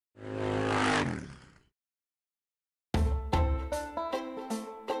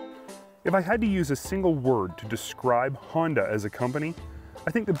If I had to use a single word to describe Honda as a company, I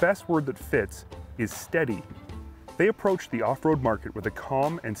think the best word that fits is steady. They approach the off-road market with a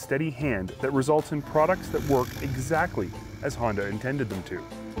calm and steady hand that results in products that work exactly as Honda intended them to.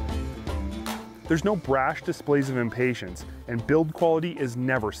 There's no brash displays of impatience, and build quality is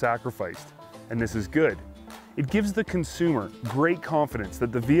never sacrificed. And this is good. It gives the consumer great confidence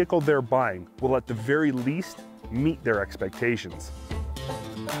that the vehicle they're buying will at the very least meet their expectations.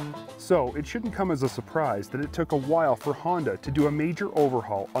 So it shouldn't come as a surprise that it took a while for Honda to do a major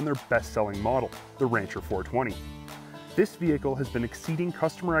overhaul on their best-selling model, the Rancher 420. This vehicle has been exceeding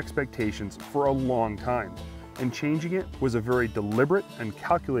customer expectations for a long time, and changing it was a very deliberate and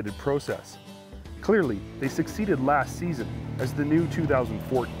calculated process. Clearly, they succeeded last season, as the new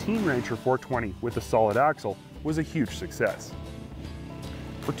 2014 Rancher 420 with a solid axle was a huge success.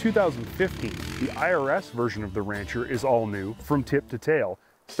 For 2015, the IRS version of the Rancher is all new from tip to tail,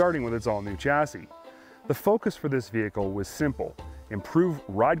 starting with its all-new chassis. The focus for this vehicle was simple: improve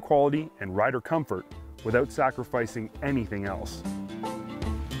ride quality and rider comfort without sacrificing anything else.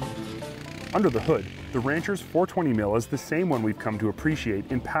 Under the hood, the Rancher's 420mm is the same one we've come to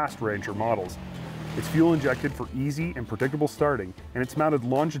appreciate in past Rancher models. It's fuel injected for easy and predictable starting, and it's mounted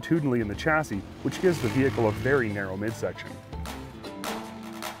longitudinally in the chassis, which gives the vehicle a very narrow midsection.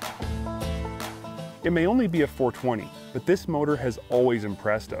 It may only be a 420, but this motor has always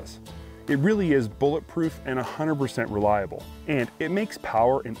impressed us. It really is bulletproof and 100% reliable, and it makes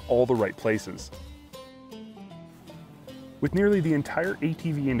power in all the right places. With nearly the entire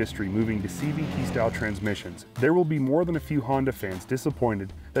ATV industry moving to CVT-style transmissions, there will be more than a few Honda fans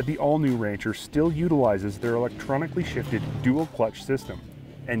disappointed that the all-new Rancher still utilizes their electronically shifted dual-clutch system.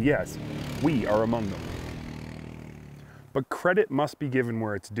 And yes, we are among them. But credit must be given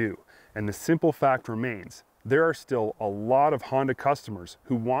where it's due, and the simple fact remains: there are still a lot of Honda customers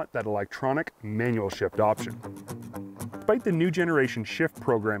who want that electronic manual shift option. Despite the new generation shift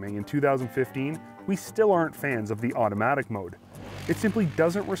programming in 2015, we still aren't fans of the automatic mode. It simply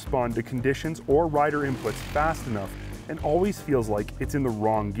doesn't respond to conditions or rider inputs fast enough and always feels like it's in the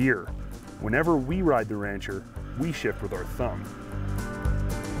wrong gear. Whenever we ride the Rancher, we shift with our thumb.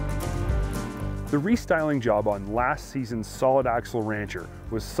 The restyling job on last season's solid axle Rancher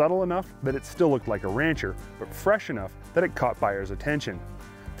was subtle enough that it still looked like a Rancher, but fresh enough that it caught buyers' attention.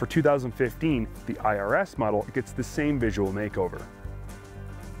 For 2015, the IRS model gets the same visual makeover.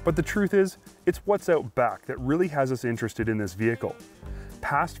 But the truth is, it's what's out back that really has us interested in this vehicle.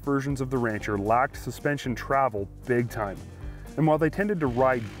 Past versions of the Rancher lacked suspension travel big time, and while they tended to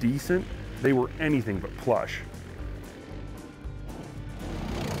ride decent, they were anything but plush.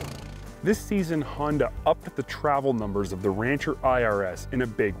 This season, Honda upped the travel numbers of the Rancher IRS in a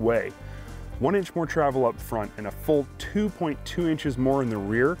big way. 1 inch more travel up front and a full 2.2 inches more in the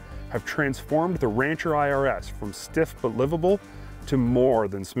rear have transformed the Rancher IRS from stiff but livable to more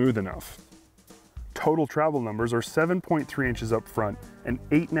than smooth enough. Total travel numbers are 7.3 inches up front and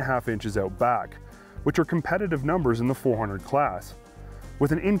 8.5 inches out back, which are competitive numbers in the 400 class.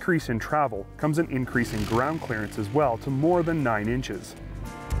 With an increase in travel comes an increase in ground clearance as well to more than 9 inches.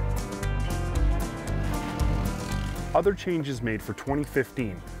 Other changes made for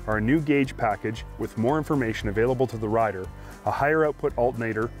 2015 are a new gauge package with more information available to the rider, a higher output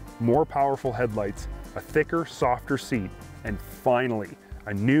alternator, more powerful headlights, a thicker, softer seat, and finally,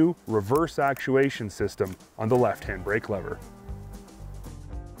 a new reverse actuation system on the left-hand brake lever.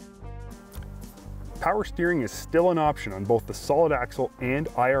 Power steering is still an option on both the solid axle and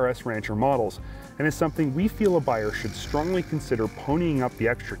IRS Rancher models, and is something we feel a buyer should strongly consider ponying up the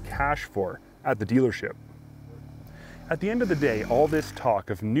extra cash for at the dealership. At the end of the day, all this talk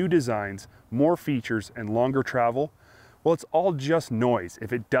of new designs, more features, and longer travel, well, it's all just noise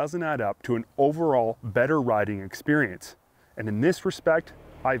if it doesn't add up to an overall better riding experience. And in this respect,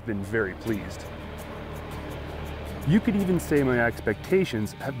 I've been very pleased. You could even say my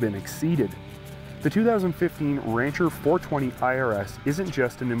expectations have been exceeded. The 2015 Rancher 420 IRS isn't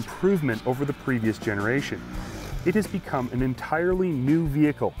just an improvement over the previous generation. It has become an entirely new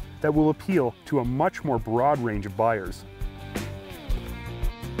vehicle that will appeal to a much more broad range of buyers.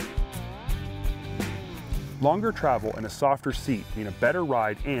 Longer travel and a softer seat mean a better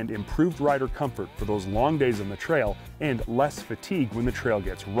ride and improved rider comfort for those long days on the trail, and less fatigue when the trail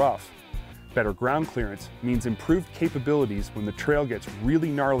gets rough. Better ground clearance means improved capabilities when the trail gets really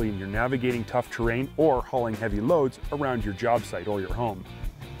gnarly and you're navigating tough terrain or hauling heavy loads around your job site or your home.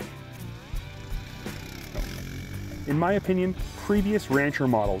 In my opinion, previous Rancher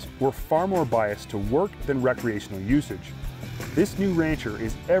models were far more biased to work than recreational usage. This new Rancher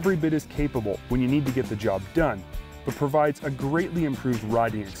is every bit as capable when you need to get the job done, but provides a greatly improved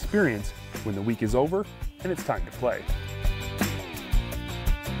riding experience when the week is over and it's time to play.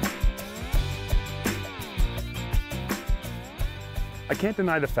 I can't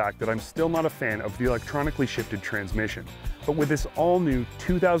deny the fact that I'm still not a fan of the electronically shifted transmission, but with this all-new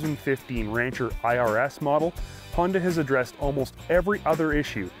 2015 Rancher IRS model, Honda has addressed almost every other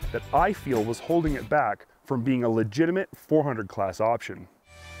issue that I feel was holding it back from being a legitimate 400 class option.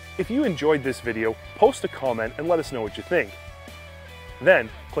 If you enjoyed this video, post a comment and let us know what you think. Then,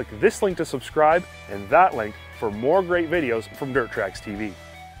 click this link to subscribe and that link for more great videos from DirtTrax TV.